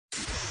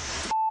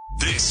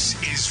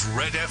This is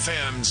Red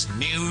FM's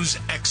News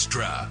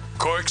Extra,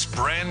 Cork's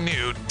brand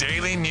new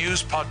daily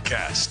news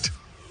podcast.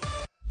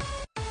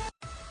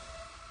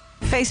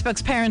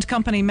 Facebook's parent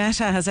company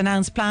Meta has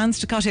announced plans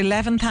to cut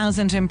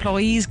 11,000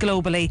 employees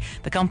globally.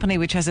 The company,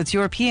 which has its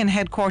European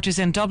headquarters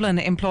in Dublin,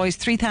 employs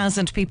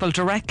 3,000 people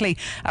directly.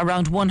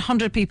 Around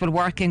 100 people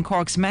work in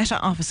Cork's Meta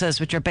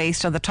offices, which are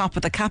based on the top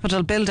of the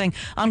Capitol building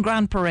on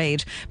Grand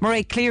Parade.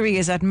 Mairead Cleary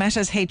is at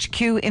Meta's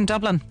HQ in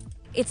Dublin.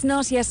 It's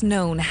not yet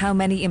known how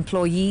many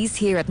employees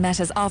here at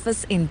Meta's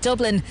office in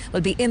Dublin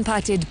will be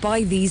impacted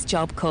by these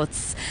job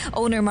cuts.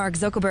 Owner Mark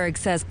Zuckerberg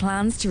says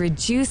plans to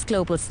reduce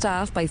global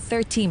staff by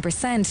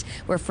 13%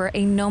 were for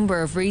a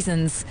number of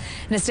reasons.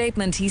 In a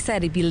statement, he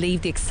said he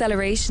believed the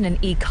acceleration in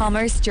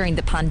e-commerce during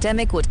the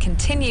pandemic would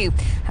continue.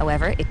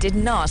 However, it did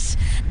not.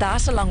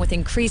 That, along with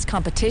increased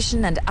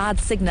competition and ad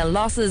signal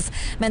losses,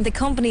 meant the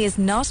company is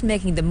not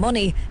making the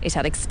money it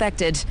had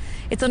expected.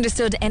 It's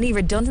understood any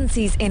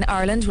redundancies in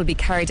Ireland will be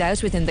carried out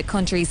within the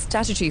country's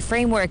statutory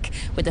framework,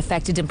 with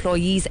affected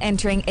employees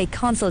entering a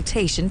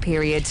consultation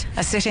period.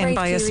 A sit-in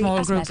by a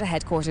small group.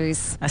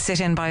 Headquarters. A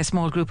sit-in by a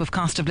small group of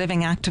cost of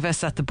living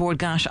activists at the Bord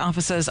Gáis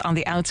offices on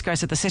the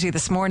outskirts of the city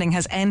this morning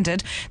has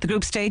ended. The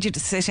group staged a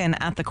sit-in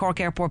at the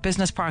Cork Airport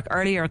Business Park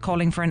earlier,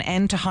 calling for an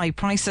end to high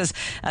prices,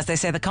 as they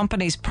say the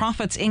company's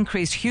profits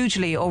increased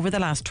hugely over the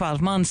last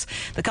 12 months.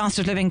 The Cost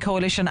of Living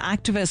Coalition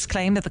activists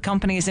claim that the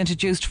company has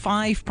introduced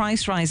 5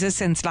 price rises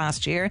since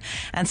last year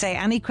and say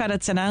any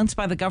credits announced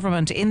by the government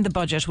in the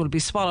budget will be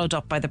swallowed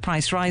up by the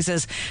price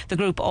rises. The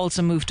group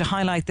also moved to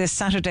highlight this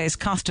Saturday's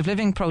cost of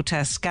living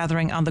protests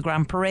gathering on the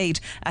Grand Parade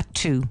at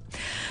 2.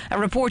 A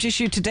report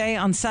issued today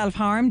on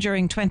self-harm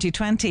during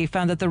 2020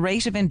 found that the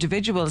rate of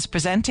individuals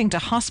presenting to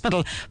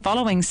hospital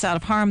following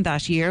self-harm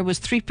that year was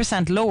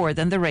 3% lower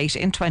than the rate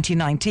in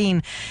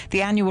 2019.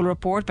 The annual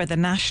report by the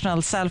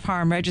National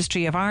Self-Harm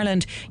Registry of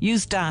Ireland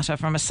used data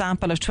from a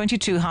sample of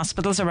 22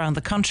 hospitals around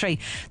the country.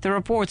 The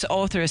report's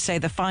authors say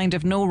the find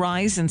of no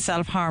rise in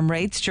self-harm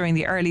rates during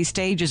the early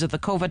stages of the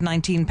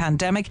COVID-19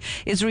 pandemic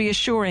is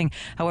reassuring.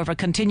 However,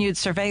 continued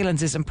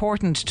surveillance is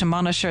important to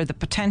monitor the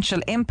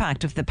potential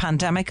impact of the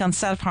pandemic on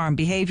self-harm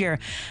behaviour.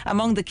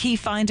 Among the key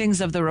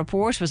findings of the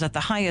report was that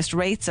the highest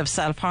rates of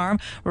self-harm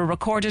were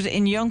recorded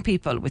in young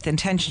people, with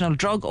intentional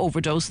drug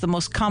overdose the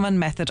most common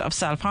method of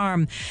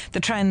self-harm. The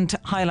trend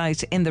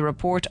highlights in the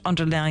report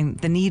underline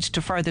the need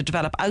to further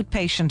develop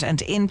outpatient and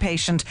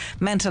inpatient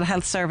mental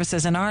health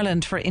services in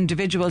Ireland for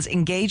individuals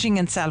engaging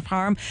in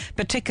self-harm,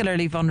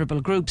 particularly vulnerable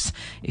groups.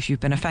 If you've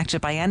been affected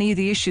by any of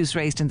the issues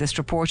raised in this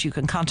report, you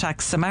can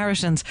contact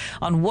Samaritans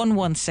on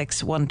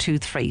 116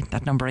 123.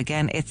 That number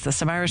again, it's the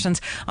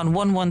Samaritans on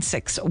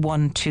 116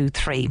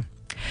 123.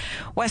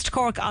 West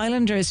Cork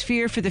Islanders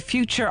fear for the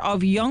future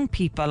of young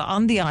people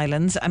on the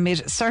islands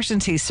amid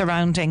certainties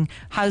surrounding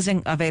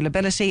housing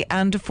availability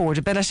and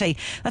affordability.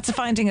 That's a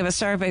finding of a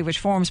survey which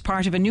forms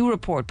part of a new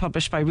report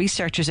published by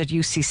researchers at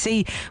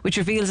UCC, which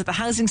reveals that the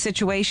housing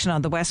situation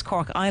on the West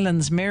Cork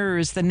Islands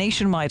mirrors the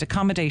nationwide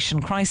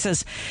accommodation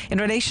crisis. In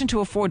relation to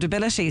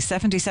affordability,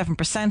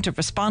 77% of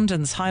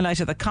respondents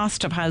highlighted the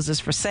cost of houses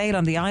for sale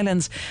on the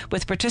islands,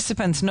 with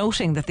participants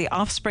noting that the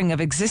offspring of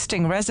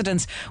existing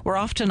residents were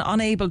often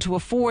unable to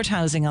afford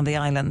housing on the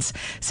islands.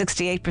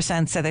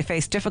 68% say they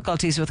face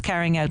difficulties with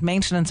carrying out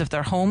maintenance of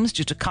their homes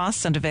due to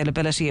costs and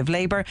availability of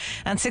labour,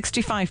 and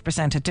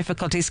 65% had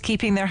difficulties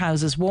keeping their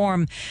houses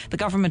warm. The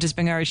government is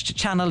being urged to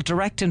channel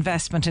direct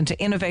investment into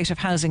innovative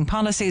housing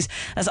policies,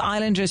 as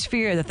islanders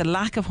fear that the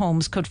lack of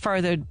homes could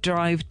further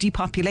drive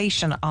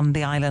depopulation on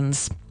the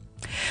islands.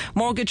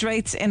 Mortgage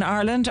rates in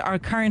Ireland are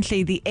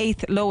currently the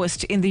 8th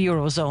lowest in the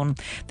Eurozone.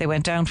 They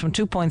went down from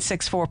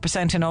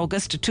 2.64% in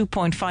August to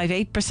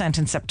 2.58%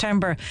 in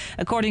September.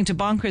 According to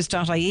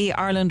bonkers.ie,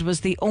 Ireland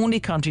was the only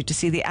country to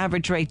see the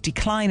average rate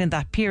decline in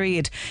that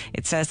period.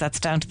 It says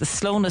that's down to the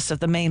slowness of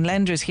the main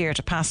lenders here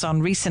to pass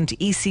on recent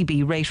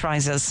ECB rate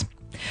rises.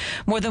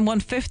 More than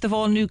 1/5 of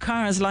all new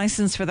cars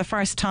licensed for the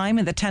first time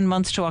in the 10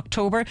 months to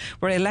October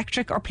were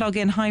electric or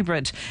plug-in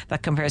hybrid.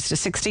 That compares to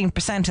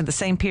 16% in the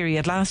same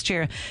period last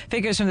year.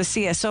 Figures from the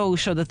CSO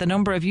show that the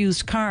number of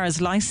used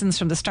cars licensed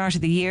from the start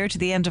of the year to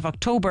the end of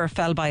October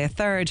fell by a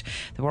third.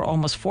 There were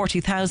almost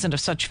 40,000 of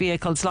such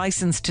vehicles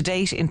licensed to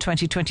date in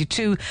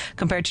 2022,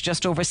 compared to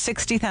just over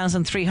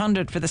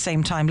 60,300 for the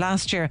same time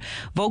last year.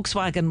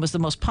 Volkswagen was the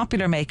most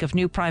popular make of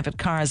new private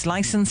cars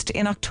licensed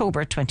in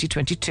October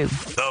 2022.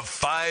 The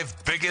 5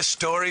 biggest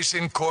stories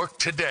in Cork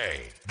today.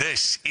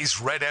 This is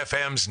Red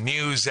FM's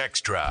News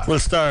Extra. We'll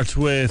start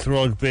with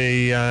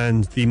rugby,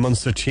 and the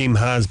Munster team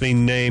has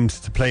been named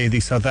to play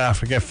the South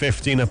Africa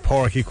 15 at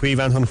Páirc Uí Chaoimh.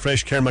 Anton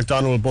Frisch, Kieran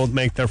McDonald will both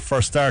make their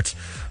first start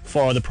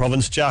for the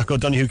province. Jack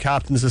O'Donoghue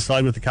captains the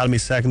side, with Academy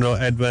second row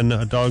Edwin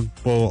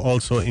Adogbo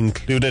also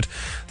included.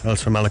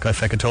 Also, Malachi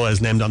Fekitoa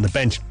is named on the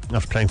bench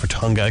after playing for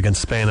Tonga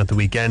against Spain at the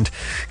weekend.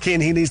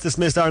 Cian Healy's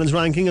dismissed Ireland's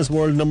ranking as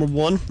world number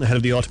 1 ahead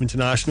of the autumn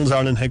internationals.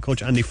 Ireland head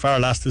coach Andy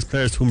Farrell asked his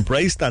players to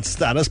embrace that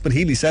status, but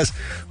Healy says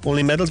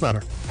only medals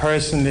matter.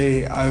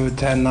 Personally, I would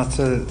tend not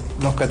to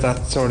look at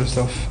that sort of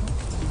stuff.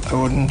 I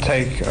wouldn't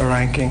take a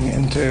ranking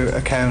into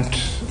account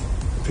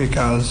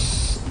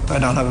because I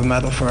don't have a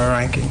medal for a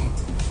ranking.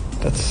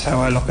 That's how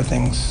I look at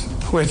things.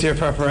 With your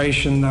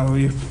preparation, though,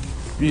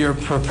 you're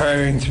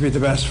preparing to be the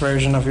best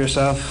version of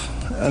yourself,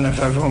 and if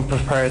everyone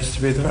prepares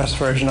to be the best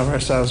version of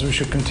ourselves, we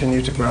should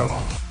continue to grow.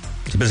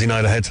 It's a busy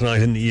night ahead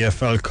tonight in the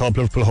EFL Cup.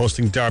 Liverpool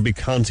hosting Derby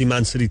County,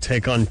 Man City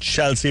take on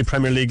Chelsea,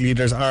 Premier League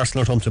leaders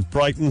Arsenal at home to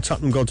Brighton,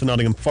 Tottenham go to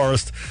Nottingham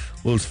Forest,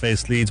 Wolves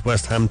face Leeds,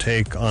 West Ham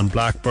take on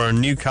Blackburn,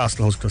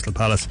 Newcastle host Crystal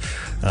Palace,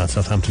 and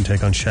Southampton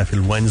take on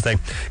Sheffield Wednesday.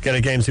 Get a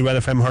games, the Red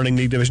FM Hurling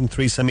League Division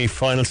 3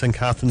 semi-final, St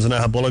Catherine's and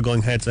Ahabulla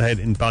going head to head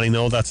in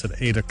Ballyknoe. That's at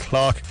 8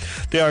 o'clock.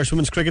 The Irish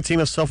women's cricket team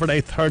have suffered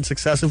a third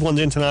successive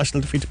one-day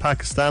international defeat to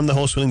Pakistan, the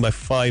host winning by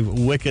 5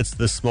 wickets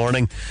this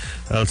morning.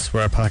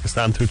 Elsewhere,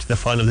 Pakistan through to the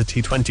final of the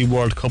T20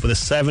 World Cup with a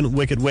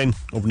 7-wicket win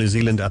over New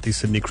Zealand at the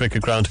Sydney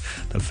Cricket Ground.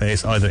 They'll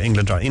face either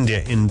England or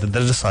India in the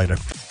decider.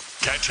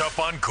 Catch up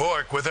on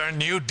Cork with our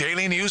new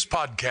daily news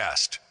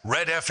podcast,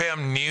 Red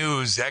FM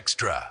News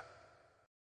Extra.